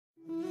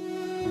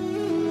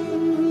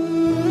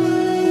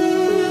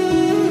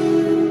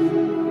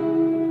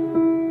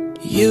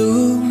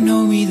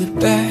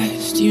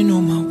You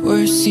know my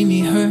worst, see me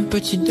hurt,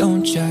 but you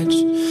don't judge.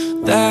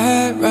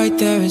 That right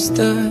there is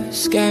the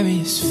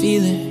scariest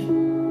feeling.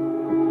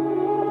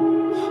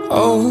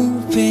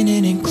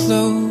 Opening and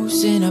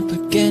closing up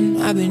again.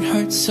 I've been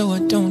hurt so I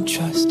don't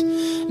trust.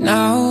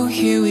 Now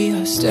here we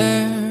are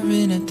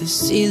staring at the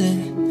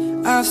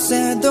ceiling. I've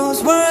said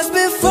those words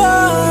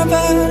before,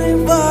 but it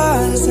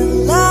was a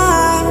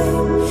lie,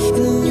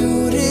 and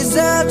you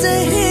deserve to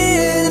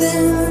hear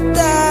them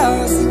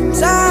 1,000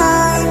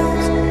 times.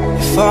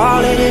 If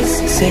all it is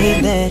to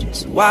say that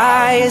is,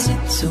 why is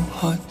it so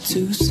hard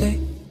to say?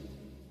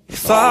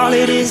 If all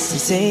it is to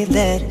say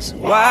that is,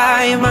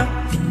 why am I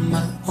in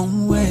my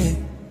own way?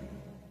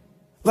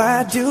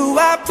 Why do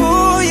I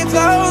pull you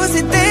close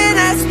and then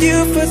ask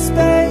you for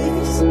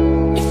space?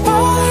 If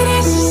all it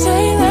is to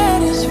say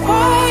that is,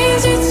 why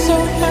is it so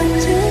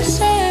hard to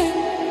say?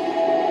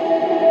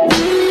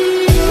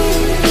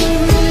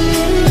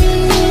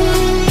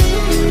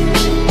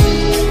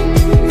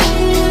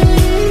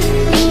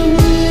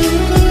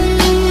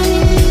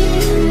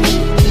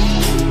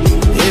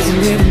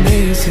 Isn't it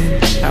amazing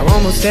how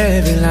almost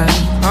every line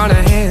on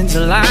our hands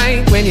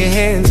align? When your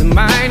hands are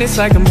mine, it's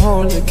like I'm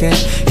whole again.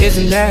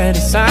 Isn't that a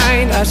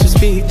sign? I should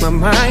speak my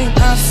mind.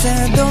 I've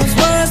said those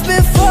words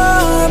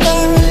before,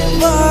 but it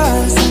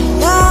was a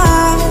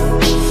lie,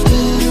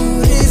 and you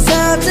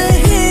deserve to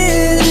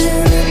hear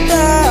them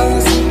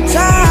 1,000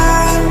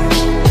 times.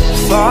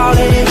 If all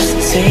it is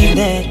to say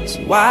that is,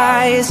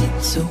 why is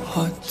it so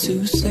hard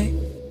to say?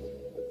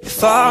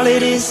 If all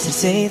it is to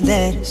say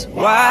that is,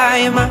 why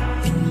am I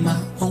in my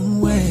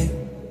own way?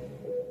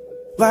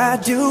 Why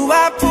do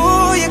I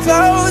pull you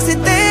close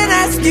and then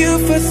ask you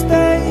for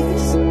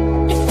space?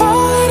 If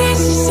all it is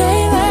to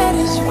say that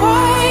is,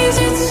 why is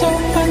it so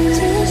hard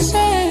to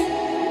say?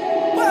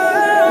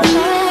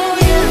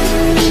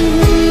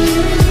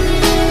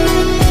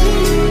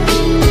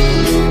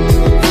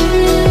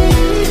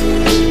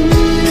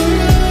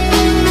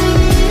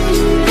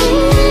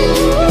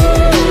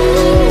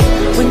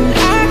 When I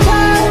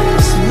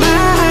close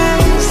my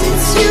eyes,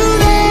 it's you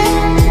there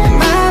in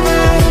my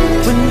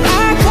mind. When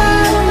I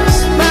close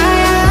my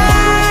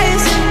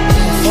eyes,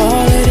 if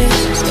all it is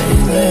say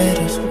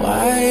letters,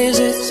 why is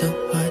it so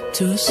hard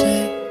to say?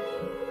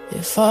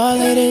 If all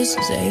it is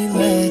say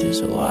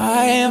letters,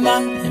 why am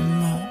I in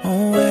my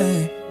own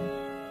way?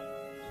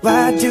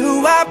 Why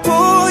do I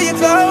pull you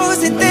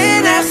close and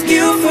then ask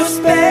you for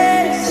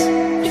space?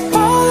 If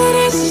all it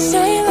is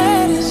say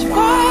letters,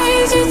 why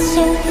is it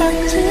so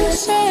hard to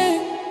say?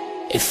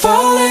 If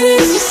all it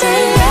is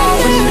say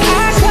letters, when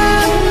I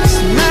close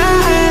my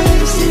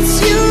eyes, it's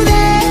you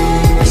there,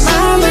 it's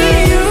only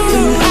you.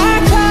 When I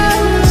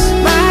close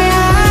my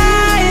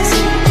eyes,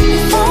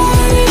 if all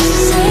it is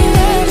say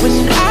letters, when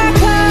I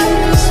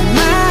close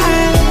my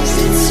eyes,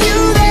 it's you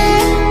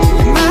there,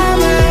 my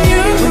mind.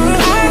 When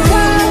I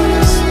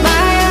close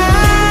my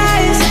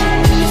eyes,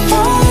 if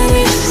all it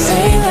is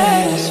say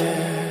letters.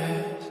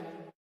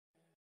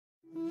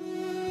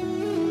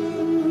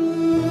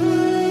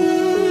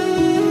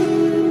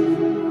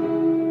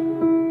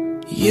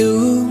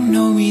 You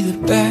know me the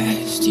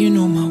best, you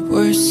know my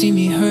worst, see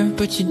me hurt,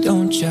 but you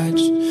don't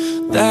judge.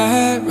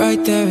 That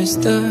right there is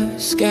the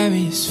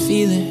scariest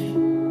feeling.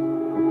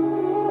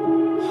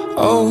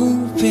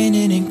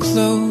 Opening and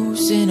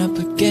closing up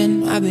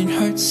again. I've been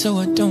hurt so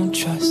I don't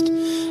trust.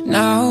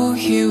 Now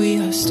here we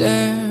are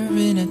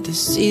staring at the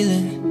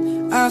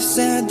ceiling. I've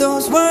said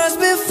those words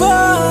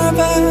before,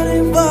 but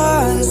it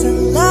was a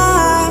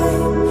lie,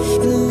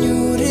 and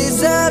you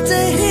deserve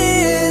to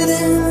hear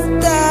them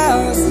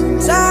 1,000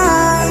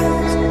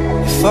 times.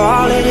 If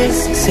all it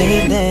is to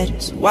say that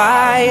is,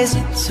 why is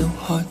it so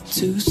hard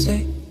to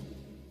say?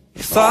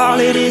 If all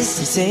it is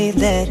to say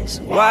that is,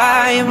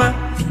 why am I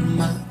in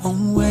my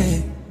own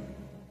way?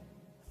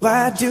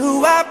 Why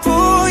do I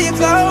pull you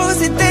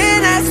close and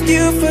then ask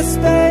you for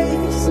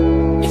space?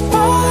 If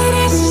all it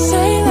is to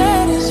say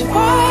that is,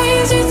 why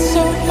is it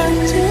so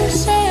hard to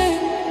say?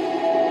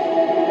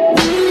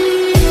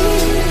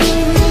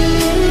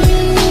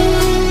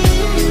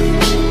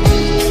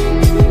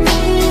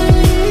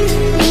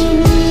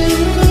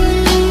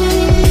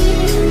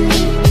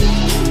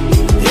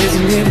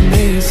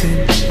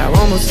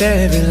 Almost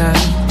every line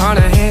on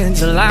our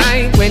hands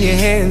align. When your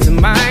hands are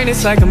mine,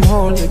 it's like I'm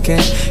whole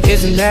again.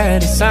 Isn't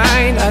that a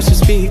sign? I should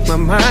speak my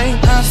mind.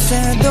 I've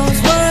said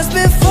those words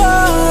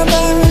before,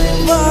 but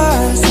it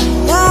was a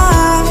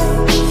lie,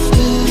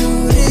 and you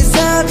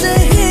deserve to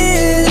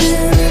hear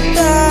them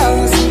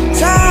 1,000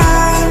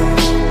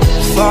 times.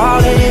 If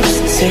all it is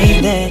to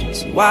say that is,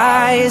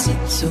 why is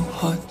it so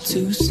hard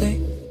to say?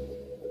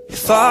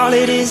 If all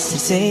it is to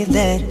say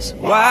that is,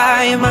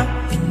 why am I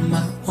in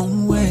my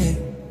own way?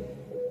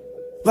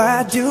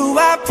 Why do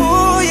I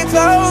pull you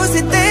close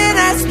and then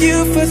ask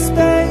you for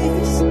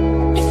space?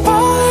 If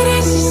all it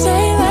is to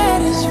say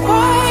letters,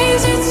 why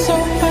is it so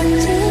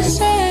hard to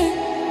say?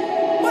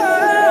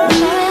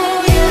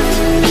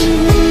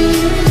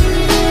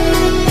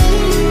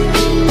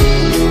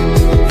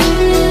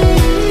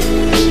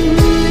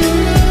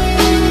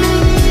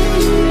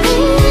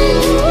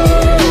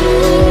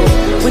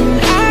 When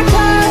I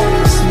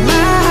close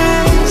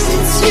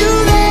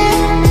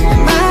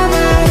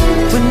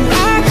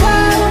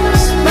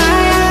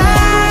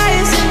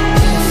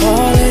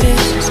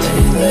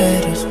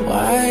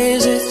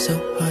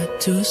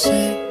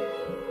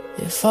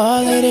If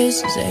all it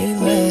is 8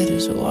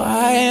 letters,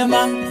 why am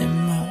I in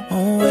my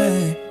own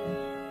way?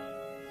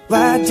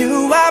 Why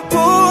do I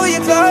pull you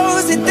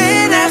close and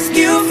then ask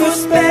you for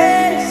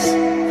space?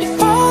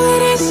 If all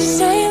it is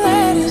 8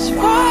 letters,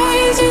 why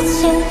is it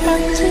so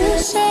hard to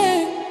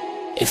say?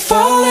 If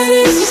all it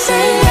is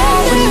 8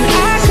 letters, when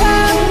I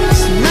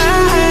close my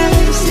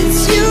eyes,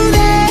 it's you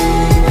there,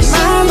 it's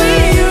only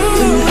you.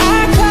 When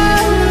I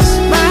close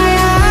my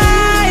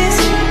eyes,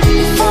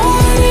 if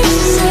all it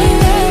is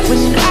 8 letters,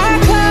 when I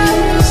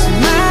close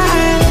my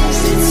eyes,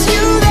 it's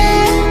you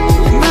there,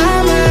 my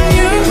mind.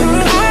 When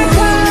I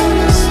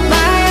close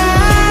my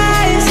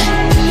eyes,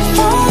 if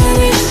all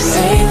it is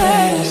 8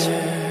 letters.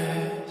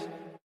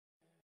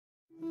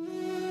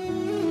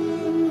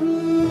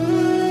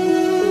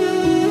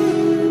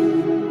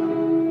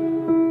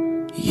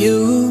 You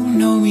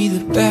know me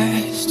the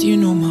best, you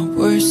know my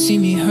words, see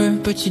me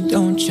hurt but you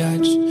don't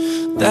judge.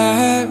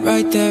 That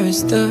right there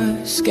is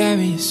the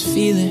scariest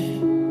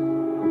feeling.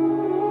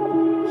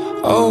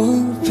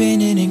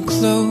 Opening and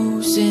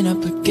closing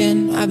up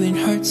again, I've been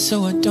hurt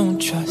so I don't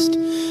trust.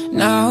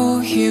 Now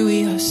here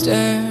we are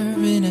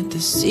staring at the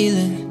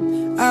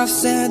ceiling. I've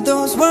said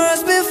those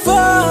words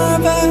before,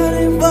 but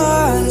it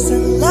was a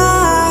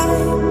lie,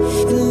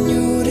 and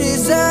you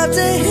deserve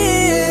to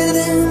hear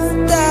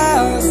them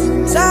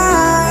 1,000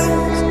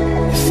 times.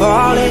 If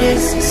all it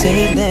is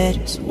 8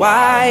 letters,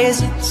 why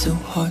is it so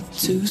hard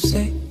to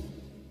say?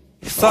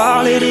 If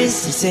all it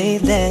is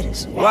 8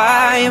 letters,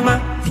 why am I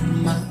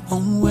in my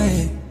own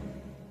way?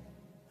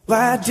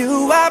 Why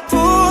do I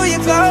pull you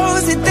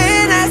close and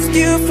then ask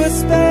you for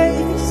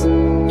space?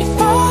 If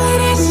all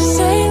it is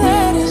 8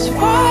 letters,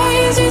 why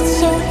is it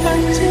so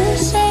hard to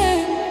say?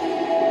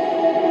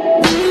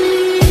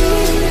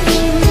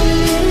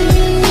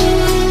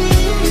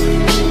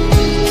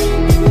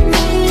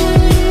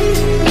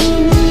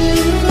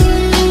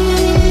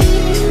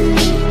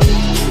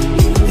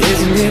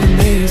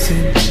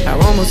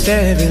 Almost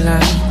every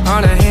line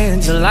on our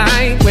hands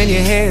aligned. When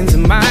your hands are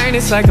mine,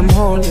 it's like I'm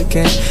whole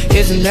again.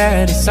 Isn't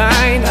that a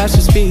sign? I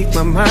should speak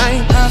my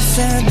mind. I've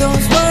said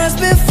those words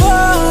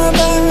before,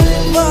 but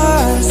it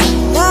was a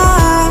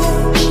lie.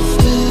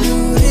 You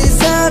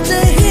deserve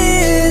to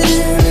hear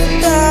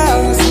them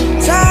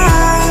 1,000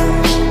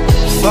 times.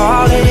 If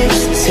all it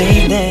is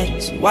 8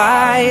 letters,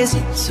 why is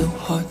it so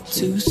hard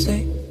to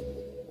say?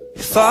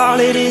 If all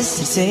it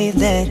is 8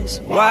 letters,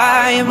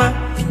 why am I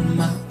in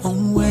my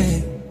own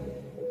way?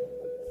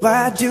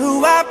 Why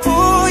do I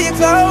pull you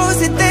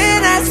close and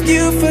then ask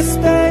you for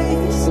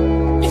space?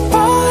 If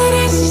all it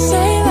is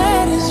 8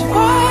 letters,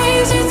 why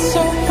is it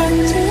so hard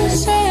to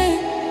say?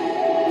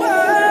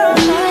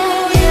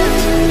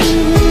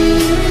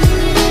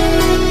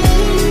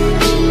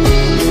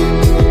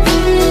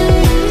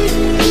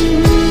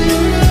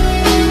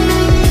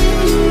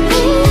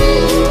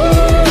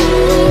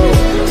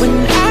 When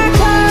I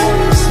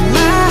close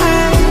my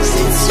eyes,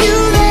 it's you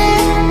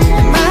there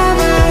in my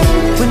mind.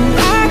 When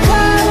I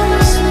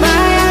close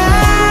my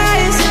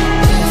eyes,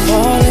 if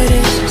all it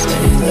is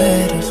 8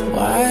 letters,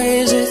 why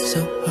is it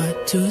so hard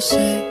to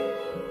say?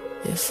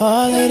 If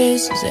all it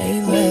is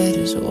 8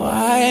 letters,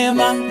 why am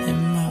I in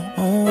my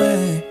own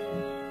way?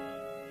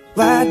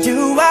 Why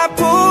do I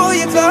pull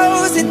you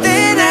close and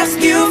then ask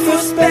you for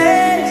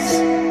space?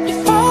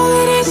 If all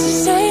it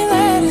is 8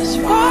 letters,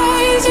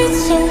 why is it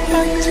so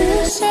hard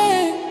to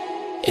say?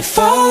 If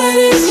all it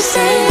is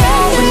 8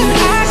 letters, when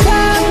I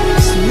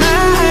close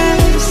my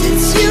eyes,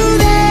 it's you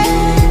there,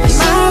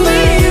 it's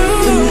only you.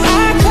 When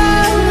I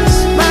close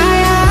my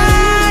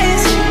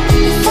eyes,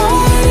 if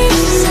all it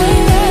is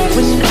 8 letters,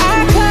 when I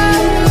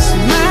close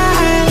my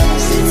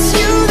eyes, it's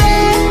you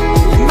there,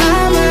 my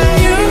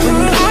mind. When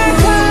I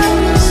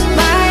close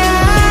my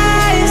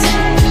eyes,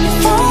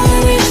 if all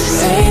it is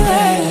 8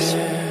 letters.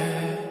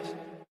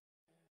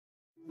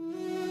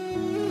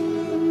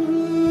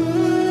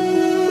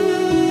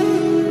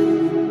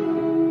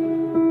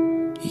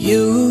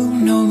 You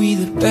know me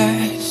the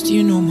best,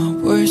 you know my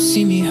words,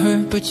 see me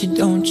hurt but you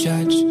don't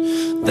judge.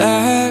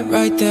 That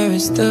right there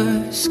is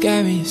the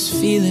scariest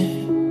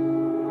feeling.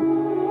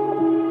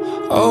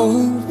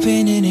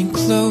 Opening and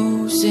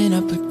closing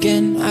up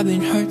again, I've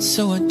been hurt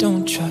so I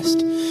don't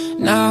trust.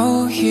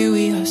 Now here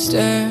we are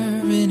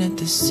staring at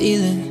the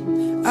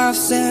ceiling. I've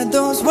said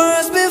those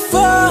words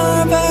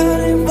before, but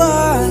it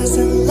was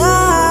a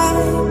lie,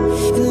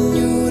 and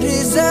you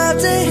deserve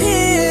to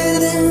hear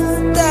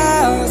them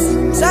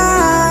 1,000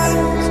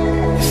 times.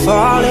 If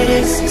all it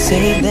is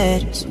 8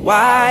 letters,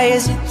 why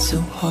is it so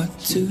hard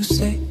to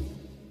say?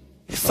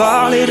 If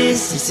all it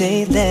is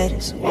 8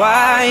 letters,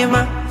 why am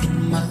I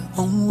in my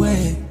own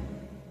way?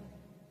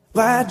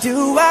 Why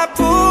do I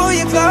pull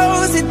you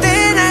close and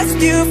then ask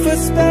you for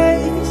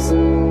space?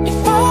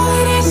 If all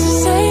it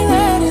is 8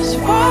 letters,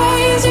 why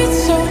is it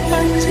so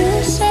hard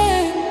to say?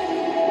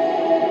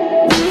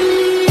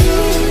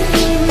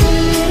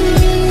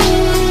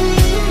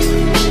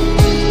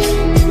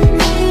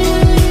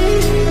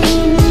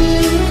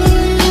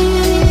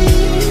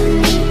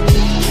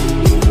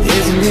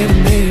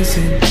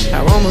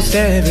 almost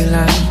every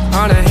line.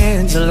 On our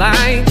hands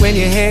aligned, when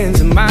your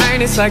hands are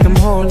mine, it's like I'm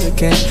whole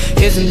again.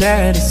 Isn't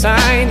that a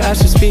sign? I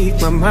should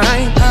speak my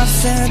mind. I've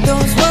said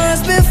those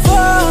words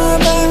before,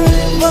 but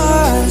it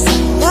was a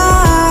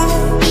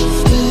lie.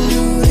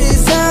 You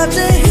deserve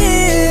to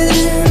hear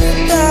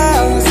it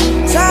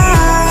 1,000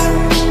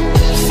 times.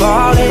 If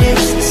all it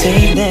is to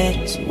say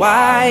that,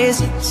 why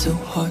is it so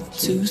hard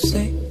to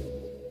say?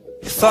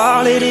 If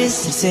all it is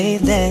to say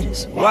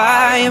that,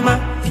 why am I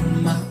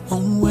in my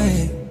own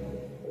way?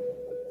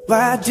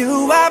 Why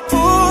do I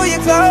pull you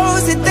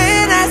close and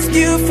then ask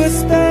you for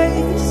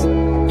space?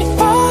 If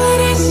all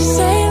it is to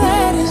say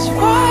that is,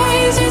 why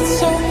is it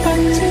so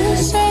hard to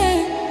say?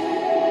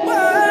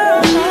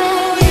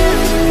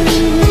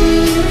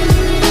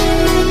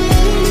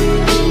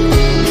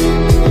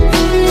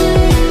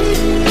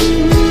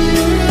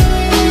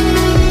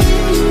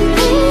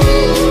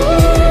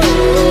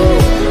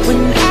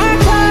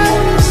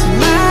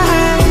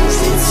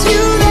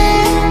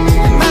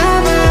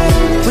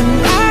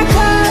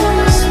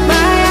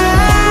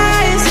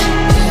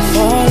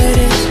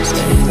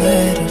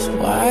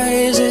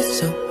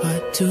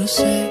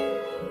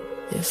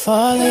 If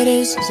all it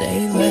is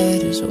 8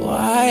 letters,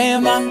 why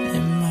am I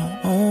in my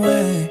own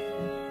way?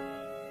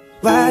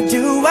 Why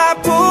do I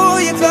pull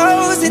you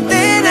close and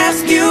then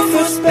ask you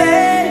for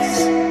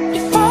space?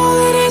 If all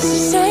it is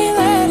is 8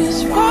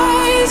 letters,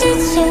 why is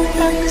it so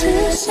hard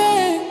to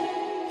say?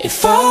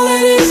 If all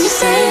it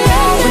is 8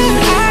 letters, when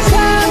I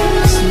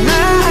close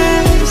my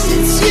eyes,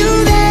 it's you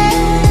there,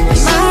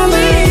 it's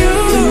only you.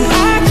 When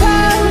I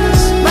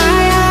close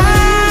my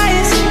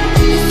eyes,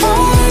 if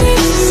all it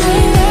is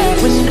 8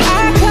 letters, when I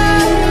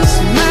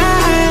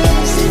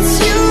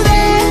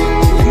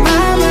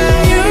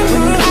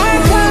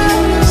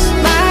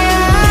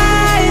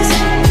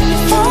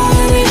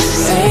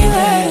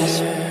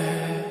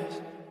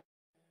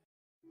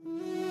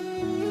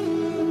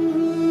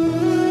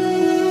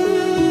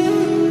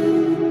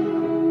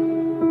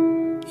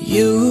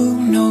you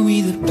know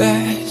me the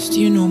best,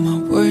 you know my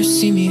worst,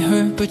 see me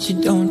hurt but you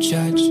don't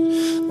judge.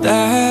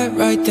 That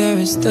right there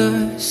is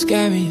the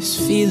scariest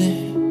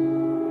feeling.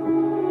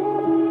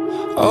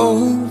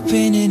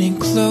 Opening and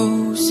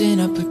closing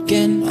up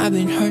again, I've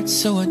been hurt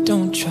so I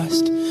don't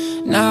trust.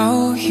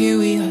 Now here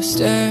we are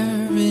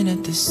staring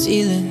at the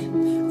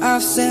ceiling.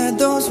 I've said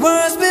those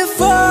words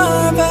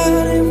before,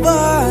 but it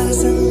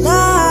was a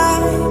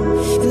lie,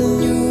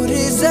 and you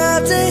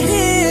deserve to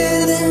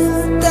hear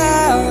them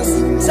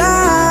 1,000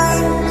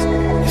 times.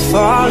 If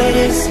all it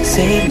is to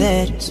say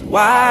that,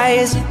 why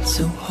is it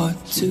so hard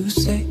to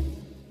say?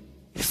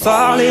 If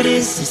all it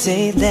is to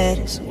say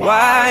that,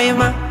 why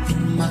am I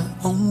in my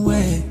own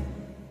way?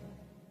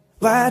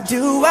 Why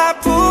do I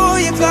pull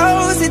you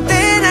close and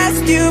then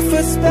ask you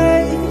for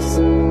space?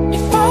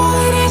 If all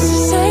it is to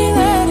say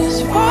that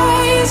is,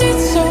 why is it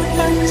so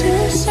hard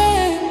to say?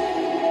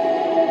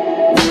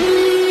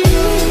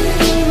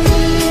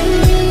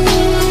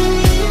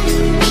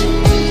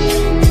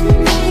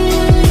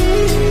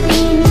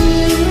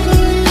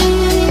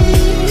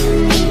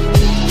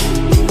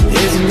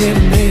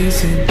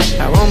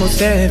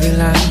 Almost every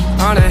line,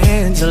 on our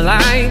hands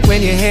aligned.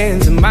 When your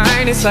hands are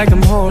mine, it's like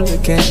I'm whole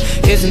again.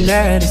 Isn't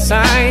that a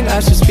sign? I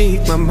should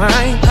speak my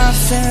mind. I've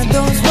said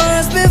those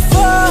words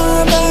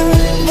before, but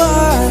it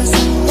was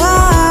a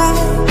lie.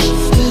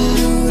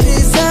 You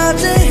deserve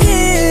to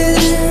hear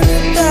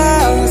it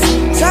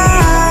 1,000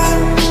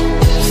 times.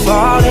 If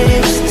all it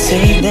is to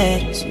say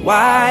that,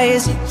 why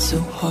is it so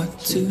hard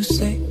to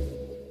say?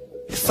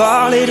 If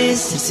all it is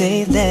to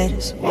say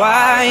that,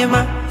 why am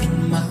I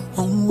in my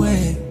own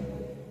way?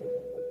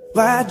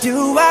 Why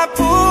do I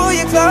pull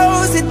you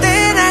close and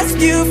then ask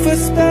you for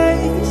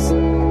space?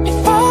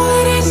 If all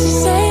it is to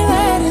say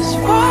that is,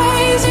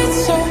 why is it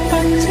so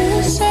hard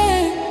to say?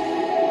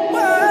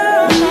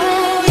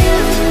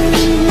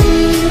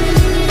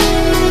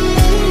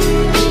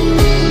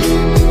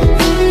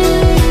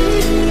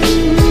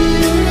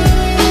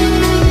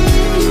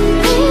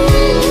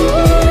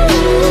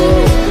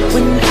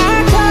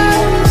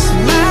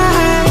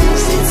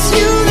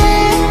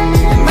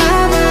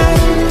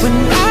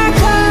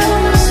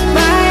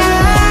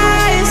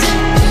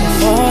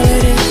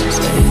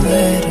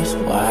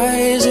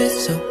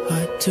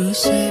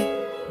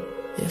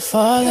 If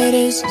all it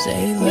is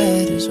 8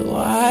 letters,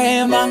 why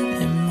am I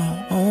in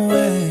my own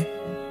way?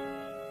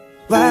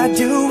 Why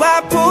do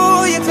I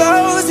pull you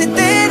close and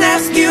then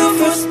ask you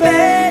for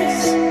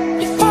space?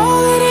 If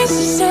all it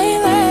is 8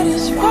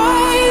 letters,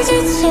 why is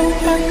it so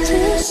hard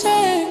to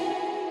say?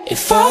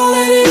 If all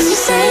it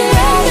is 8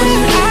 letters,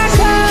 when I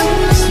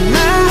close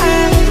my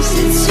eyes,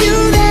 it's you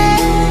there,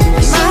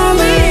 it's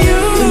only you.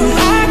 When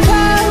I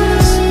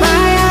close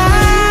my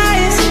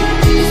eyes,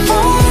 if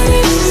all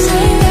it is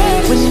 8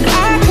 letters, when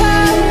I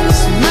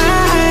close my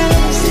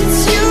eyes, it's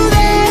you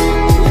there,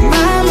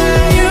 my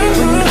mind.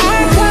 When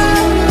I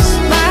close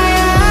my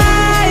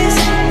eyes,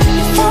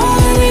 if all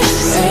it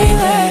is 8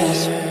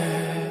 letters.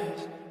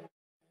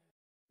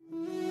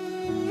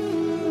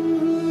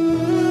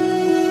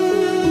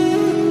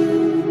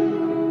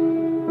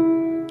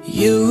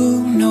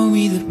 You know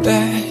me the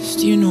best,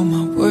 you know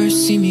my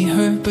worst. See me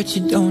hurt but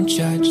you don't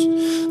judge.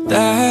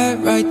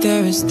 That right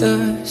there is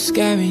the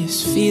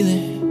scariest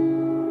feeling.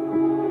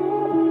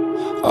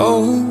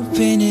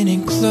 Opening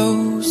and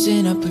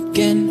closing up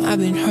again. I've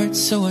been hurt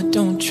so I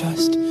don't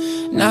trust.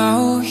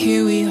 Now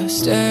here we are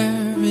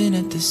staring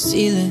at the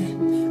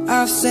ceiling.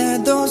 I've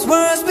said those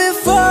words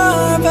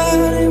before, but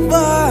it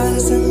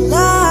was a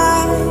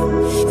lie,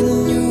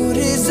 and you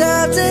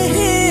deserve to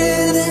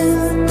hear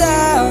them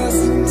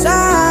 1,000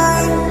 times.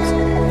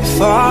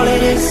 If all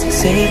it is to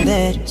say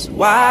that,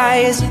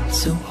 why is it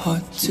so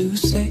hard to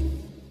say?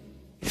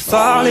 If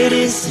all it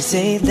is to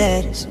say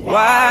that,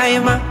 why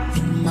am I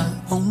in my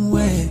own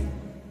way?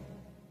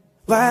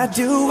 Why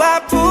do I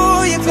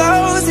pull you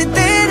close and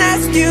then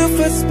ask you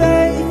for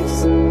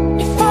space?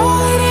 If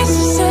all it is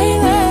to say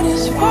that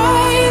is,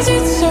 why is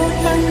it so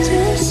hard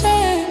to say?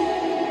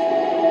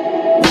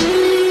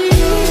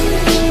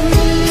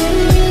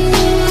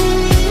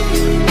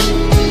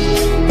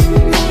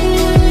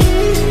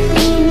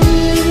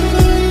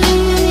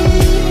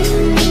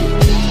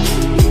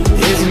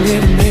 Isn't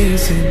it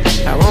amazing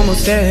how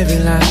almost every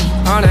line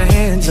on our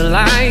hands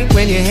align?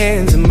 When your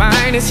hands are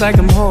mine, it's like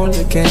I'm whole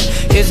again.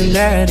 Isn't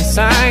that a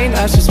sign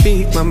I should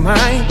speak my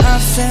mind?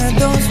 I've said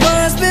those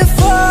words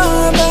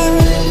before, but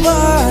it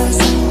was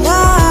a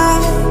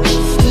lie,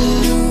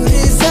 and you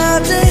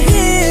deserve to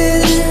hear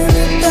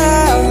them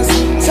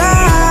 1,000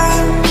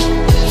 times.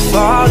 If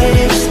all it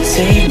is to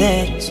say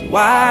that,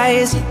 why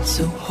is it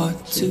so hard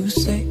to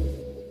say?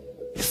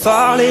 If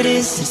all it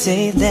is to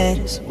say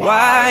that,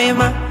 why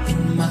am I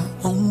in my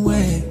own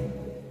way?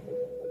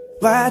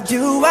 Why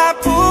do I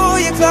pull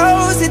you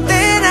close and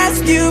then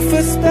ask you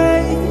for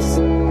space?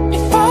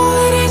 If all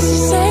it is to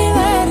say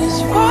that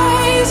is,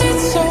 why is it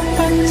so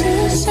hard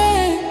to say?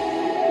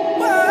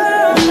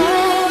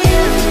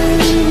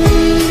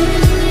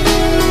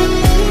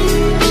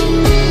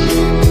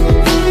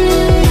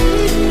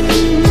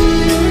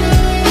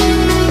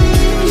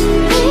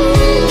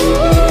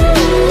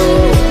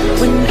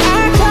 When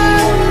I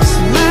close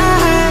my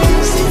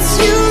eyes, it's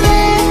you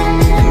there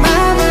in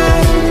my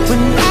mind.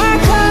 When I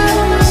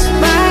close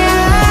my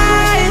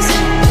eyes,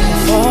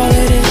 If all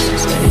it is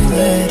to say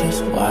that is,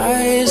 why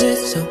is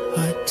it so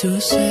hard to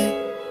say?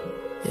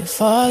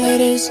 If all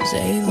it is to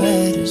say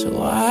that is,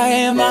 why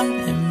am I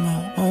in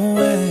my own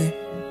way?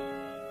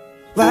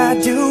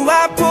 why do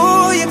I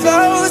pull you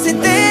close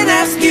and then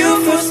ask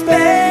you for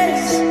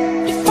space?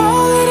 If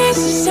all it is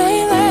to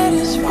say that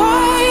is,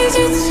 why is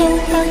it so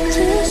hard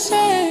to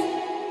say?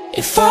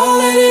 If all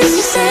it is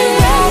to say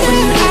that When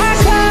is, I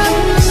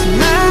close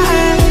my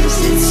eyes,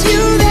 it's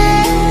you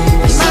there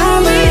in my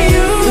mind.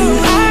 When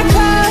I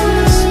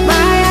close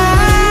my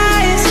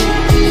eyes,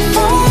 if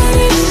all it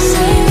is to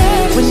say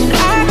that is, when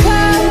I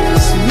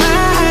close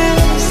my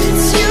eyes,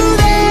 it's you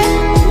there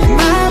in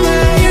my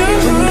mind.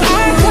 When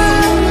I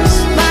close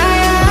my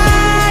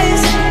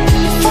eyes,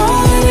 if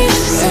all it is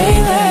to say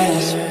that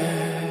is.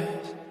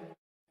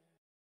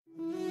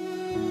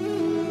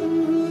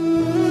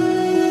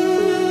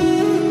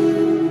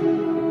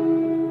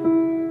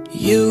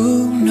 You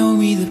know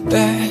me the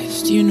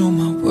best, you know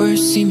my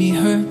worst. See me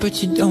hurt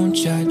but you don't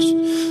judge.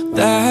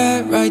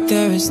 That right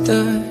there is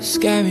the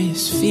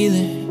scariest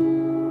feeling.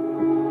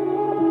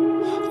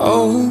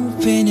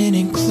 Opening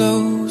and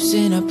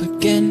closing up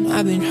again.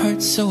 I've been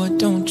hurt so I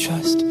don't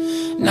trust.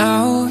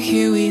 Now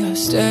here we are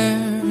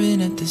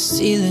staring at the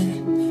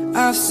ceiling.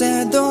 I've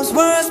said those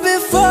words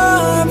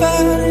before,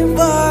 but it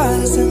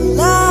was a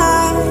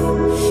lie,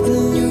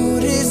 and you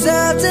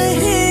deserve to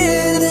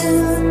hear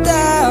them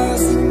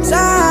 1,000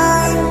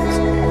 times.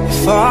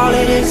 If all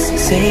it is to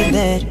say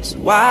that,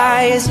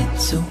 why is it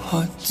so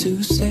hard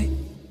to say?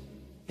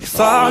 If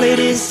all it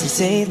is to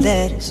say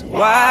that,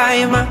 why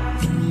am I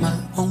in my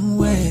own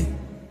way?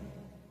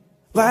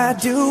 Why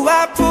do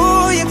I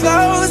pull you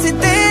close and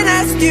then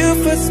ask you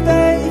for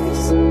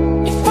space?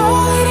 If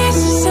all it is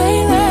to say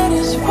that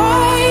is,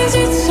 why is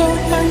it so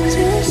hard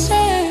to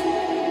say?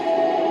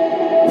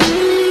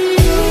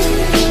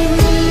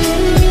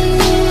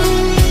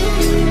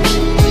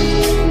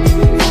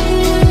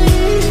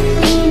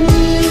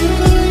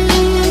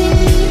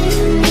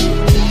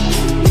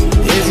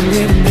 Isn't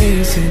it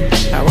amazing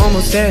how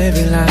almost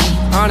every line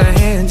on our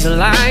hands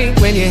align?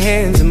 When your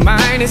hands are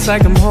mine, it's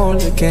like I'm whole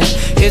again.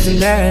 Isn't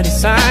that a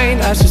sign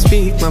I should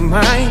speak my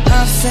mind?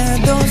 I've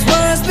said those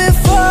words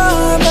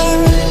before, but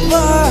it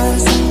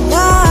was a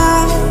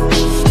lie,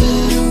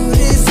 and you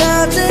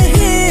deserve to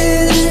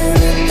hear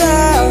them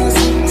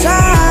 1,000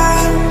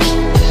 times.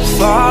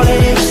 If all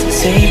it is to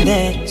say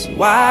that,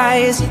 why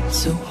is it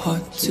so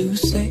hard to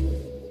say?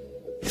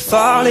 If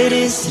all it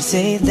is to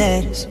say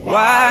that,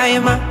 why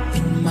am I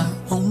in my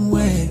own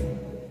way?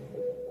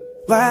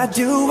 Why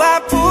do I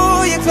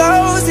pull you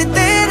close and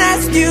then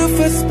ask you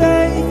for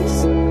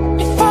space?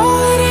 If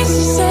all it is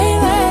to say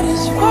that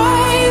is,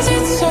 why is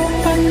it so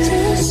hard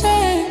to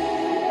say?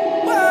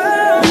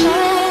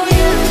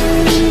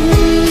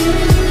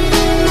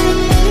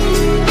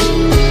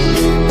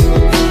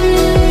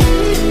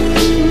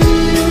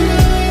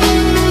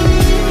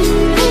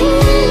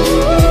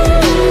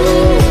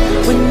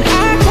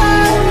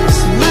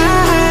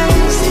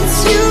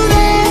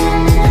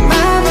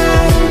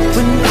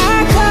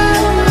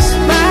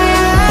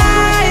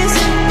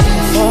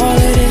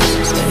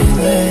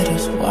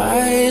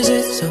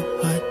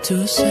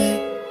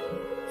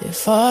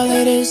 all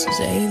it is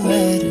 8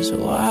 letters.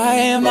 Why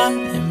am I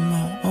in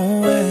my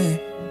own way?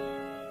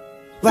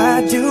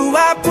 Why do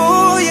I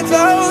pull you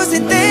close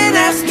and then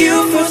ask you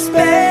for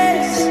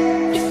space?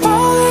 If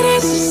all it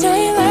is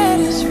 8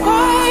 letters,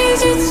 why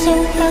is it so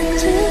hard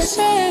to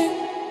say?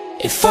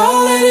 If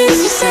all it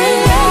is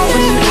 8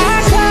 letters,